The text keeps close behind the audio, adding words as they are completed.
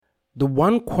The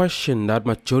one question that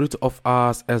majority of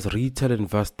us as retail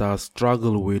investors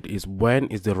struggle with is when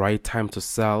is the right time to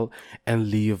sell and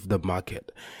leave the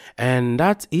market? And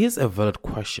that is a valid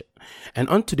question. And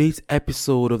on today's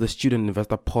episode of the Student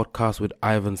Investor Podcast with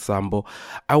Ivyn Sambo,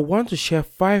 I want to share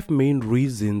 5 main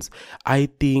reasons I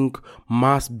think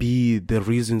must be the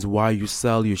reasons why you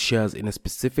sell your shares in a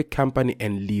specific company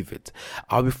and leave it.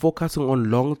 I'll be focusing on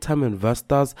long-term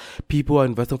investors, people who are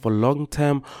investing for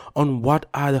long-term, on what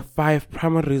are the 5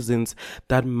 primary reasons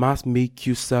that must make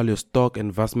you sell your stock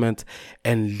investment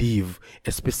and leave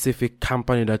a specific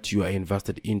company that you are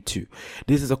invested into.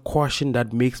 This is a question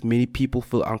that makes many people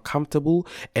feel uncomfortable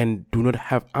and do not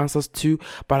have answers to,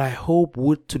 but I hope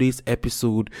with today's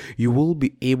episode you will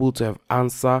be able to have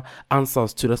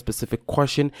answers to that specific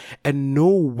question and know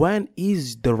when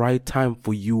is the right time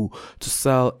for you to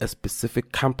sell a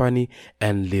specific company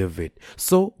and leave it.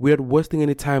 So we are wasting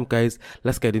any time, guys.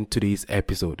 Let's get into today's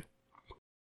episode.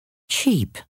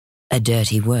 Cheap. A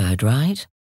dirty word, right?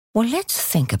 Well, let's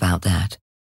think about that.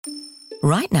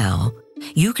 Right now,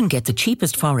 you can get the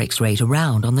cheapest Forex rate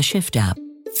around on the Shift app.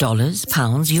 Dollars,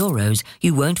 pounds, euros,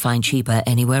 you won't find cheaper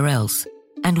anywhere else.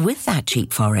 And with that cheap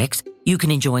Forex, you can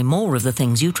enjoy more of the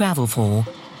things you travel for.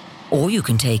 Or you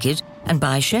can take it and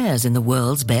buy shares in the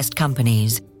world's best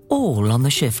companies, all on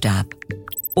the Shift app.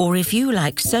 Or if you,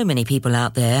 like so many people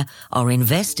out there, are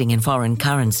investing in foreign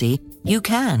currency, you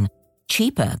can,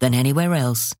 cheaper than anywhere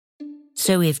else.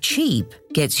 So if cheap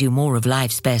gets you more of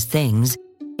life's best things,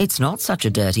 it's not such a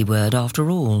dirty word after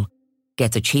all.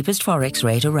 Get the cheapest Forex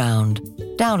rate around.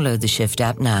 Download the Shift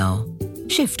app now.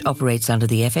 Shift operates under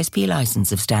the FSP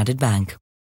license of Standard Bank.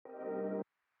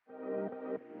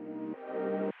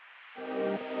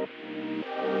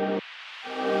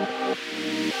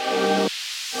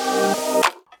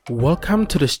 Welcome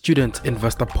to the Student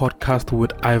Investor Podcast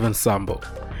with Ivyn Sambo,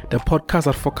 the podcast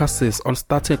that focuses on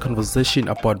starting a conversation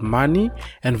about money,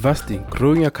 investing,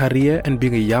 growing your career, and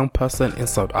being a young person in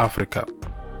South Africa.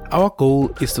 Our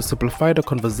goal is to simplify the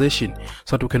conversation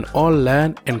so that we can all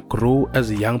learn and grow as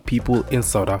young people in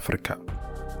South Africa.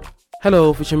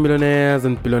 Hello, future millionaires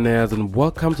and billionaires, and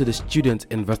welcome to the Student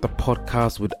Investor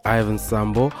Podcast with Ivyn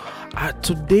Sambo.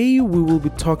 Today we will be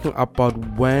talking about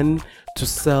when to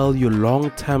sell your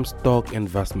long-term stock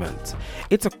investment.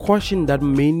 It's a question that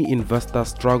many investors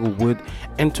struggle with,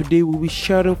 and today we'll be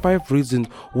sharing 5 reasons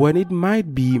when it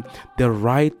might be the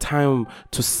right time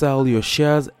to sell your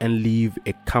shares and leave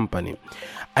a company.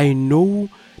 I know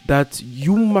that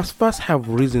you must first have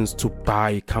reasons to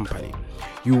buy a company.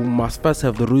 You must first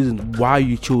have the reason why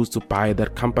you chose to buy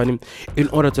that company in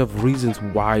order to have reasons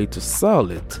why to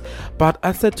sell it. But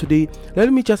I said today,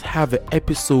 let me just have an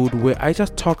episode where I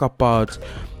just talk about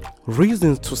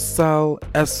reasons to sell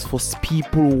as for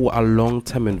people who are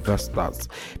long-term investors,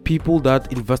 people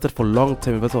that invested for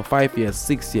long-term, invest for 5 years,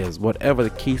 6 years, whatever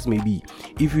the case may be.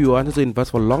 If you wanted to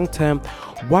invest for long-term,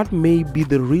 what may be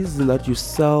the reason that you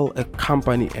sell a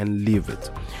company and leave it?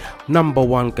 Number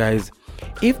 1, guys,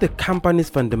 if the company's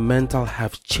fundamentals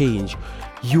have changed,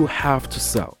 you have to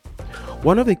sell.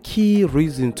 One of the key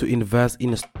reasons to invest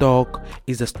in a stock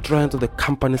is the strength of the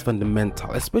company's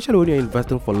fundamental, especially when you're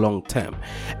investing for long term.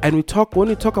 And when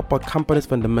we talk about company's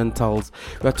fundamentals,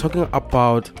 we are talking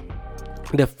about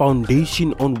the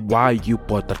foundation on why you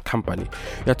bought that company.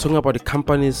 We are talking about the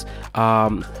company's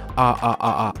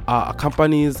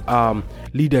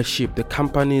leadership, the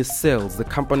company's sales, the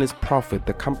company's profit,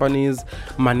 the company's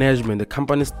management, the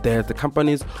company's debt, the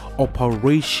company's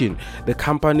operation, the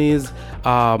company's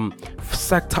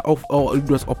sector it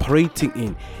was operating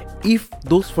in. If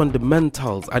those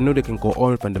fundamentals, I know they can go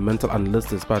on fundamental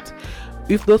analysis, but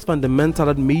if those fundamentals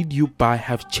that made you buy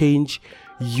have changed,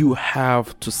 you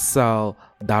have to sell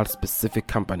that specific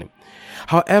company.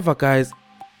 However, guys,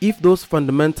 if those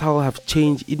fundamentals have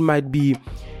changed, it might be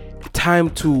time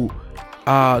to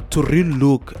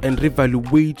relook and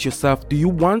reevaluate yourself. Do you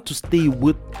want to stay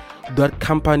with that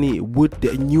company with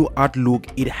the new outlook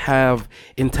it have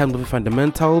in terms of the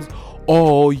fundamentals,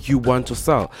 or you want to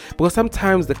sell? Because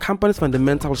sometimes the company's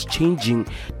fundamentals changing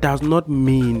does not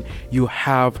mean you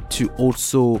have to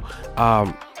also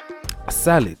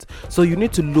sell it. So you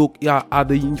need to look, are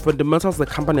the fundamentals the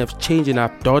company have changed and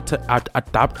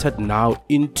adapted now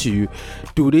into,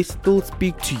 do they still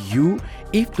speak to you?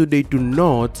 If they do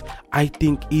not, I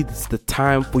think it's the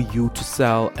time for you to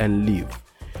sell and leave.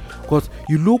 because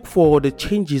you look for the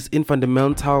changes in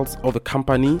fundamentals of a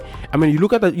company. I mean, you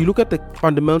look at the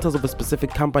fundamentals of a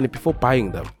specific company before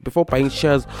buying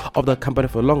shares of that company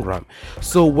for the long run.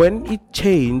 So when it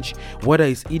change, whether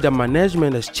it's either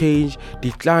management has changed,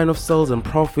 decline of sales and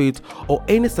profits, or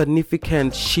any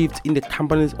significant shift in the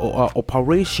company's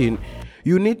operation,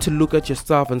 you need to look at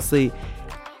yourself and say,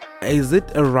 is it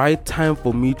a right time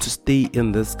for me to stay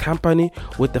in this company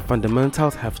where the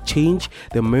fundamentals have changed?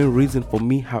 The main reason for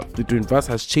me to invest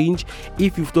has changed.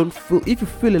 If you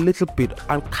feel a little bit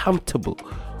uncomfortable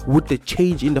with the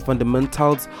change in the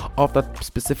fundamentals of that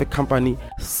specific company,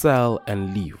 sell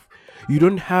and leave. You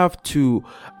don't have to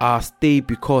stay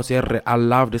because I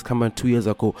love this company 2 years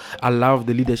ago. I love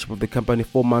the leadership of the company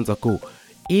 4 months ago.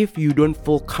 If you don't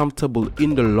feel comfortable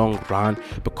in the long run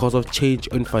because of change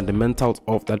in fundamentals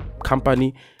of that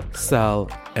company, sell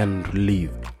and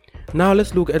leave. Now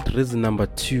let's look at reason number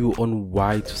 2 on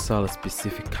why to sell a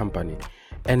specific company,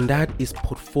 and that is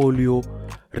portfolio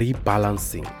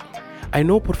rebalancing. I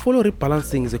know portfolio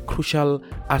rebalancing is a crucial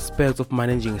aspect of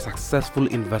managing a successful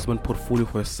investment portfolio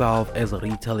for yourself as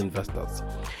retail investors.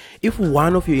 If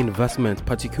one of your investments,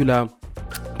 particular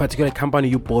company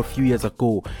you bought a few years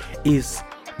ago, has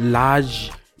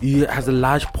a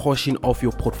large portion of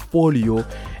your portfolio,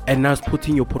 and now it's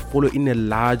putting your portfolio in a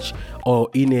large or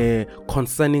in a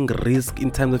concerning risk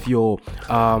in terms of your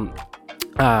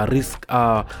risk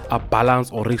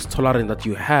balance or risk tolerance that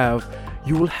you have,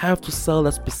 you will have to sell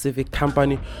that specific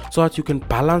company so that you can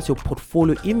balance your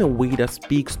portfolio in a way that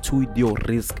speaks to your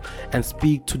risk and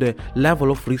speak to the level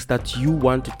of risk that you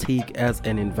want to take as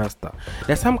an investor.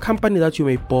 There's some company that you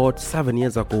may bought 7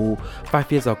 years ago,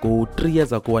 5 years ago, 3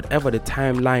 years ago, whatever the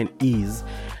timeline is,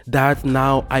 that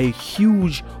now are a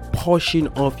huge portion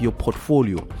of your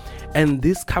portfolio, and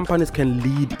these companies can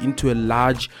lead into a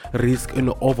large risk in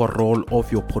the overall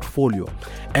of your portfolio.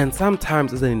 And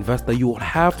sometimes as an investor, you will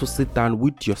have to sit down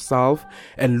with yourself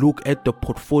and look at the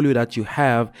portfolio that you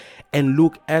have and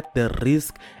look at the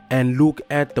risk and look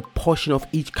at the portion of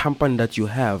each company that you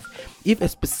have. If a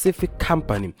specific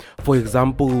company, for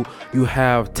example, you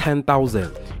have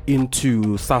 10,000 into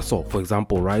Sasol, for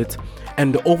example, right?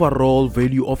 And the overall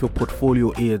value of your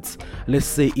portfolio is, let's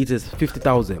say it is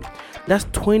 50,000. That's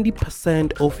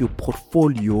 20% of your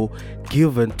portfolio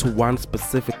given to one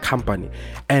specific company.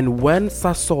 And when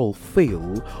Sasol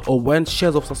fail, or when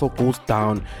shares of Sasol goes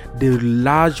down, the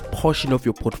large portion of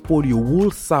your portfolio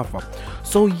will suffer.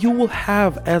 So you will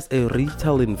have, as a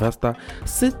retail investor,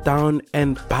 sit down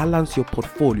and balance your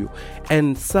portfolio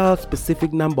and sell a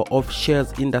specific number of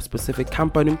shares in that specific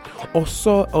company, or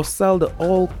sell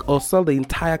the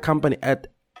entire company at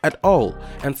all,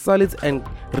 and sell it and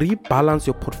rebalance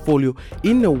your portfolio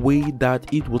in a way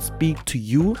that it will speak to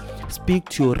you, speak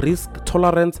to your risk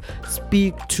tolerance,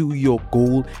 speak to your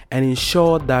goal, and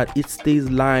ensure that it stays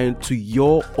aligned to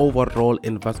your overall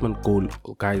investment goal,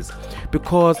 guys.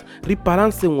 Because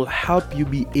rebalancing will help you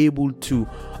be able to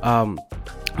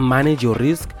manage your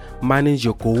risk, manage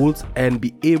your goals, and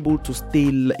be able to stay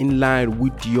in line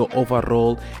with your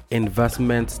overall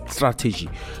investment strategy.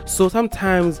 So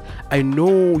sometimes I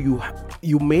know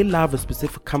you may love a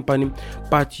specific company,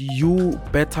 but you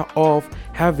better off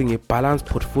having a balanced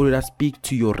portfolio that speaks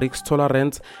to your risk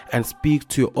tolerance and speaks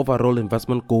to your overall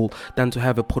investment goal, than to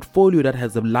have a portfolio that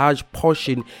has a large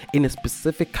portion in a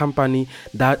specific company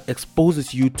that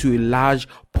exposes you to a large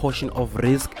portion of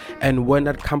risk. And when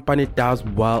that company does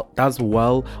well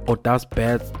or does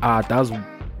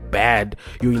bad,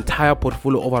 your entire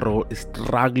portfolio overall is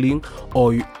struggling,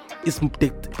 or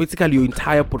basically your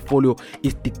entire portfolio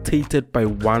is dictated by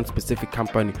one specific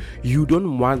company. You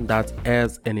don't want that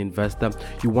as an investor.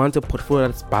 You want a portfolio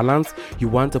that's balanced. You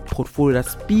want a portfolio that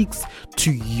speaks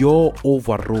to your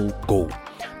overall goal.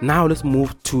 Now let's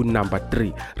move to number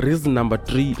 3. Reason number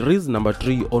three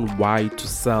on why to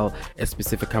sell a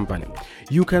specific company.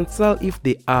 You can sell if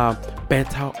there are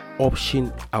better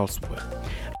options elsewhere.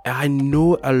 I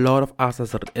know a lot of us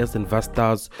as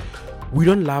investors, we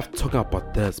don't love talking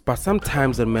about this, but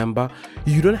sometimes remember,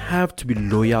 you don't have to be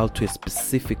loyal to a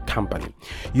specific company.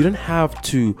 You don't have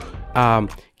to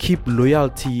keep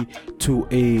loyalty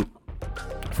to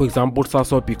for example,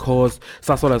 Sasol, because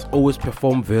Sasol has always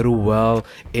performed very well,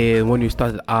 and when you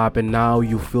started up and now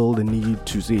you feel the need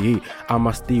to say, hey, I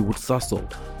must stay with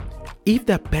Sasol. If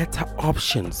there are better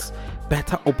options,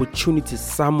 better opportunities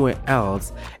somewhere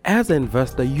else, as an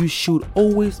investor, you should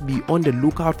always be on the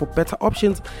lookout for better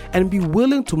options and be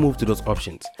willing to move to those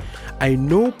options. I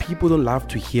know people don't love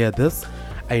to hear this.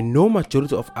 I know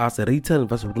majority of us retail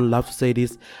investors wouldn't love to say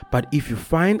this, but if you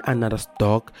find another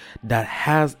stock that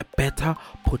has a better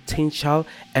potential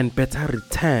and better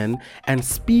return and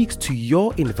speaks to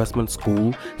your investment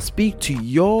goal, speak to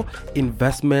your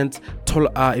investment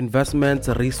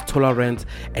risk tolerance,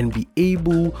 and be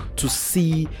able to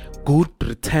see good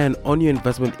return on your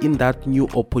investment in that new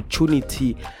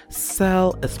opportunity,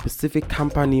 sell a specific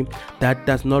company that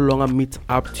does no longer meet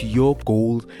up to your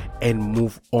goals and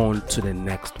move on to the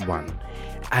next one.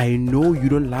 I know you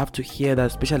don't love to hear that,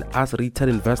 especially as retail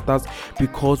investors,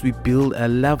 because we build a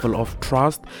level of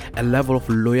trust, a level of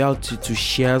loyalty to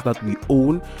shares that we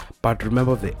own. But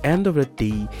remember, at the end of the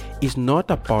day, it's not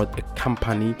about a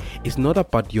company, it's not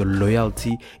about your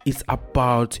loyalty, it's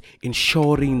about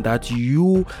ensuring that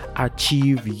you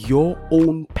achieve your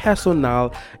own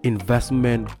personal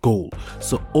investment goal.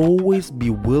 So always be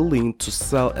willing to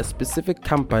sell a specific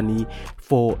company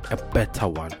for a better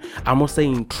one. I'm not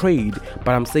saying trade,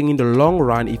 but I'm saying in the long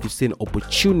run, if you see an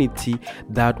opportunity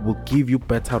that will give you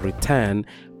better return,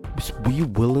 be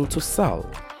willing to sell.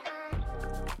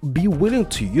 Be willing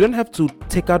to. You don't have to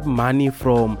take out money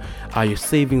from your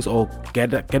savings or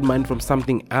get money from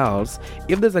something else.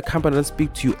 If there's a company that doesn't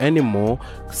speak to you anymore,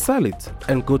 sell it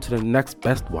and go to the next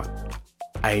best one.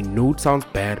 I know it sounds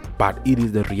bad, but it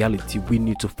is the reality. We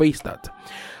need to face that.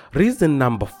 Reason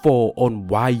number 4 on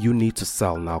why you need to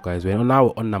sell now, guys. We're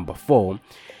now on number 4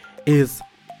 is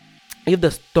if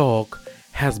the stock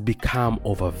has become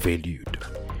overvalued.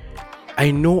 I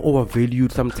know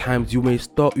overvalued. Sometimes you may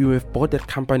have bought that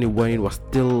company when it was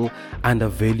still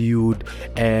undervalued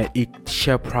and its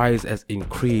share price has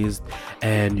increased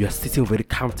and you're sitting very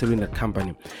comfortably in the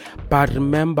company. But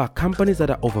remember, companies that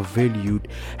are overvalued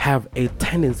have a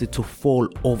tendency to fall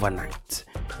overnight,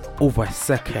 over a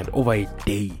second, over a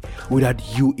day,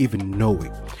 without you even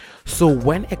knowing. So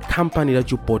when a company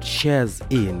that you bought shares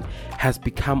in has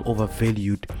become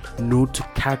overvalued, know to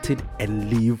cut it and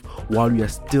leave while you are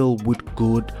still with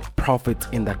good profit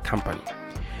in that company.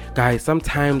 Guys,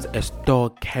 sometimes a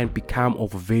stock can become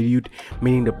overvalued,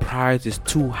 meaning the price is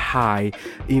too high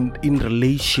in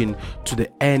relation to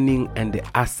the earning and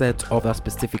the asset of that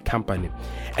specific company.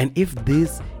 And if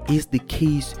this is the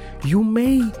case, it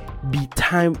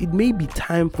may be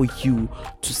time for you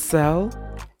to sell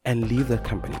and leave the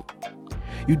company.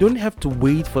 You don't have to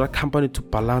wait for that company to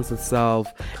balance itself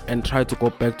and try to go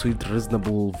back to its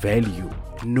reasonable value.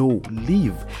 No,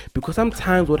 leave. Because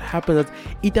sometimes what happens is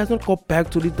it does not go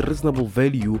back to the reasonable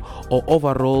value or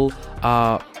overall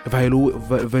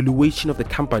valuation of the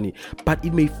company, but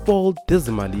it may fall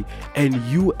dismally, and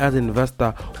you as an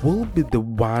investor will be the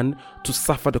one to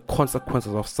suffer the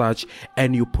consequences of such,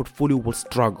 and your portfolio will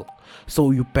struggle. So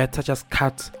you better just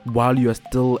cut while you are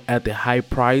still at the high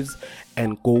price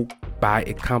and go buy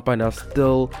a company that's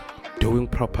still doing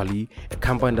properly, a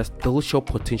company that still show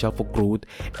potential for growth,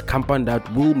 a company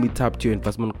that will meet up to your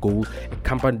investment goal, a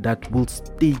company that will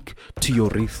stick to your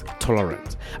risk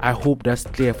tolerance. I hope that's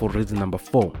clear for reason number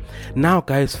 4. Now,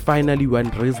 guys, finally we're on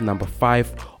reason number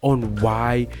 5 on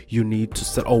why you need to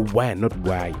sell, or when, not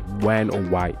why, when or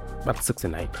why, but 6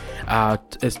 and 9,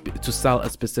 to sell a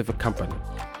specific company.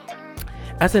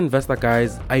 As an investor,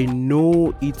 guys, I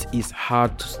know it is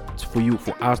hard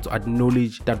for us to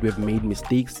acknowledge that we have made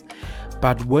mistakes,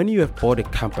 but when you have bought a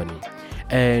company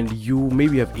and you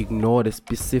maybe have ignored a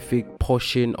specific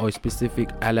portion or a specific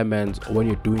element when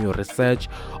you're doing your research,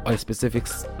 or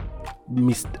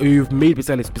you've made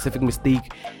basically a specific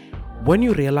mistake, when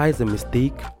you realize the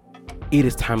mistake, it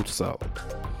is time to sell.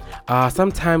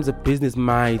 Sometimes a business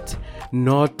might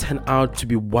not turn out to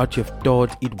be what you have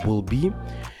thought it will be.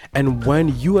 And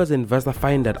when you as an investor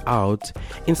find that out,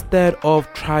 instead of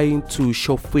trying to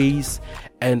show face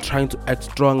and trying to act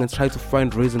strong and try to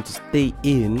find reason to stay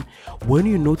in, when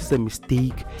you notice a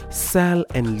mistake, sell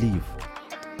and leave.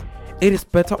 It is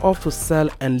better off to sell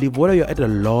and leave, whether you're at a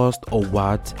loss or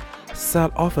what.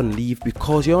 Sell off and leave,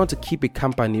 because you want to keep a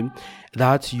company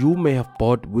that you may have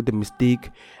bought with a mistake,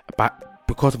 but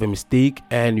because of a mistake,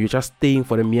 and you're just staying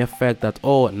for the mere fact that,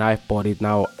 oh, now I've bought it,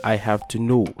 now I have to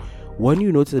know. When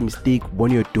you notice a mistake,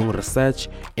 when you're doing research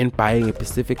and buying a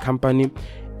specific company,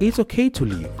 it's okay to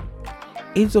leave.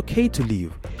 It's okay to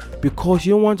leave, because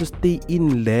you don't want to stay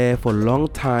in there for a long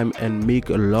time and make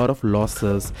a lot of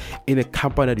losses in a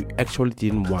company that you actually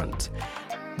didn't want.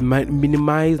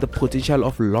 Minimize the potential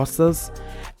of losses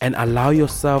and allow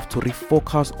yourself to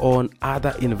refocus on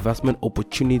other investment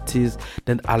opportunities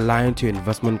that align to your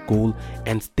investment goal,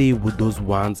 and stay with those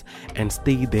ones and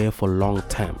stay there for long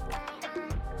term,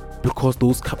 because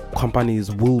those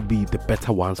companies will be the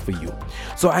better ones for you.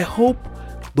 So I hope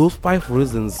Those 5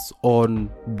 reasons on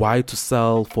why to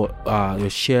sell for your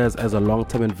shares as a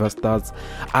long-term investors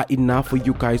are enough for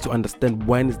you guys to understand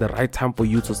when is the right time for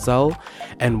you to sell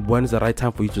and when is the right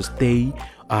time for you to stay.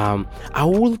 I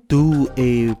will do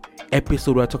a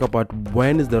episode where I talk about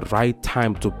when is the right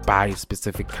time to buy a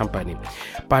specific company,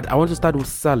 but I want to start with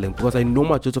selling because I know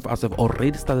majority of us have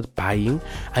already started buying.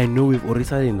 I know we've already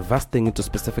started investing into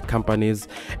specific companies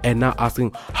and now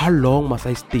asking, how long must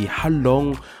I stay? How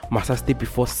long must I stay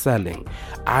before selling?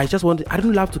 I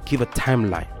don't love to give a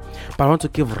timeline, but I want to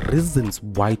give reasons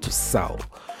why to sell.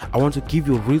 I want to give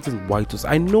you reasons why to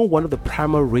sell. I know one of the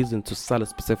primary reasons to sell a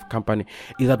specific company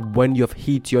is that when you have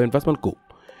hit your investment goal.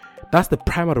 That's the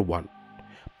primary one.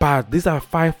 But these are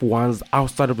 5 ones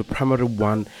outside of the primary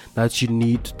one that you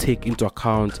need to take into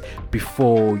account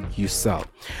before you sell.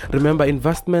 Remember,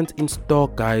 investment in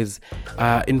stock, guys,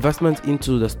 investment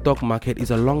into the stock market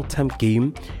is a long-term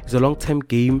game. It's a long-term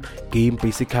game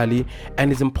basically,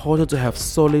 and it's important to have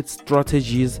solid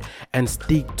strategies and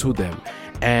stick to them.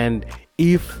 And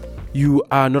if you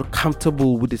are not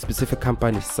comfortable with a specific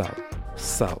company,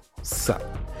 sell.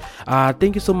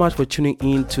 Thank you so much for tuning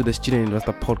in to the Student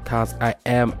Investor Podcast. I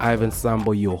am Ivyn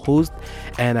Sambo, your host,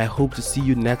 and I hope to see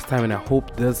you next time. And I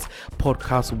hope this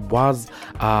podcast was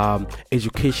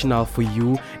educational for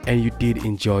you and you did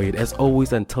enjoy it. As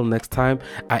always, until next time,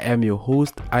 I am your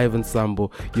host, Ivyn Sambo,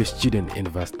 your student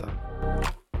investor.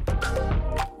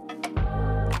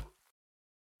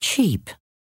 Cheap.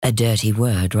 A dirty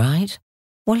word, right?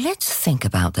 Well, let's think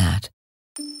about that.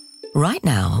 Right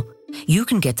now, you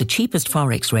can get the cheapest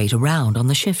Forex rate around on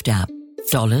the Shift app.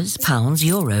 Dollars, pounds,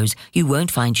 euros, you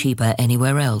won't find cheaper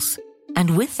anywhere else.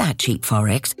 And with that cheap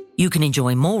Forex, you can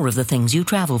enjoy more of the things you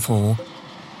travel for.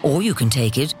 Or you can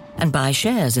take it and buy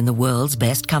shares in the world's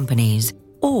best companies,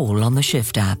 all on the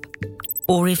Shift app.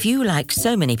 Or if you, like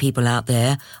so many people out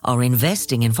there, are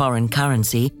investing in foreign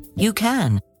currency, you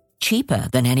can, cheaper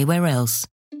than anywhere else.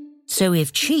 So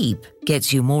if cheap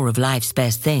gets you more of life's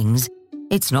best things,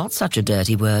 it's not such a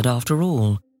dirty word after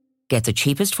all. Get the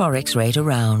cheapest Forex rate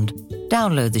around.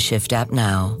 Download the Shift app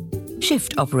now.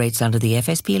 Shift operates under the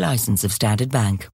FSP license of Standard Bank.